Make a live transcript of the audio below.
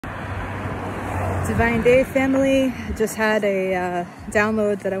Divine Day family, just had a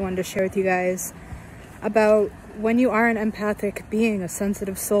download that I wanted to share with you guys about when you are an empathic being, a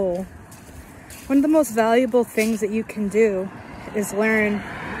sensitive soul. One of the most valuable things that you can do is learn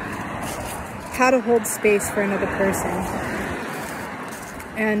how to hold space for another person.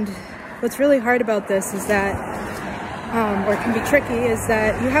 And what's really hard about this is that, or can be tricky, is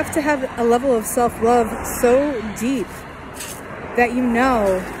that you have to have a level of self-love so deep that you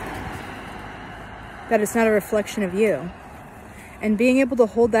know that it's not a reflection of you. And being able to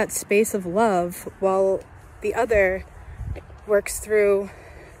hold that space of love while the other works through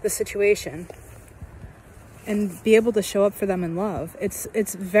the situation and be able to show up for them in love.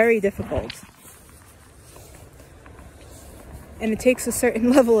 It's very difficult. And it takes a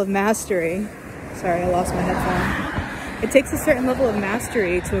certain level of mastery. Sorry, I lost my headphone. It takes a certain level of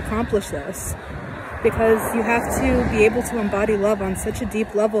mastery to accomplish this, because you have to be able to embody love on such a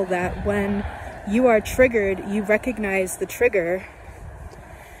deep level that when you are triggered, you recognize the trigger,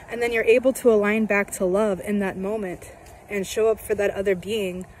 and then you're able to align back to love in that moment and show up for that other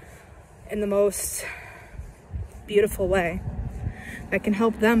being in the most beautiful way that can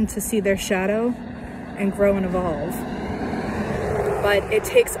help them to see their shadow and grow and evolve. But it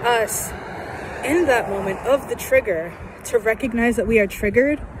takes us in that moment of the trigger to recognize that we are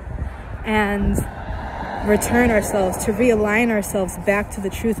triggered and return ourselves, to realign ourselves back to the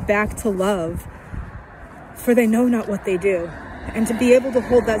truth, back to love, for they know not what they do. And to be able to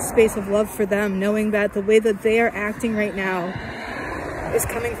hold that space of love for them, knowing that the way that they are acting right now is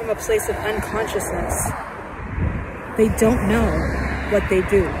coming from a place of unconsciousness. They don't know what they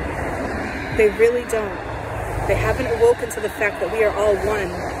do. They really don't. They haven't awoken to the fact that we are all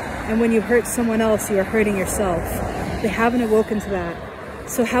one. And when you hurt someone else, you are hurting yourself. They haven't awoken to that.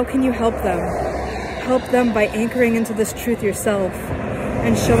 So how can you help them? Help them by anchoring into this truth yourself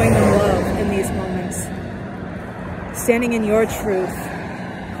and showing them love in these moments. Standing in your truth,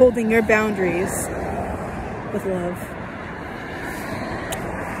 holding your boundaries with love.